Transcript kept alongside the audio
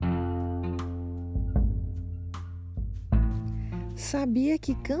Sabia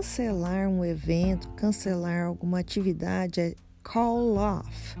que cancelar um evento, cancelar alguma atividade é call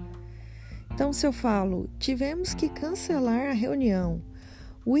off? Então, se eu falo, tivemos que cancelar a reunião.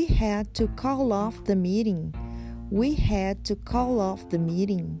 We had to call off the meeting. We had to call off the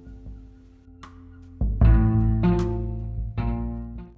meeting.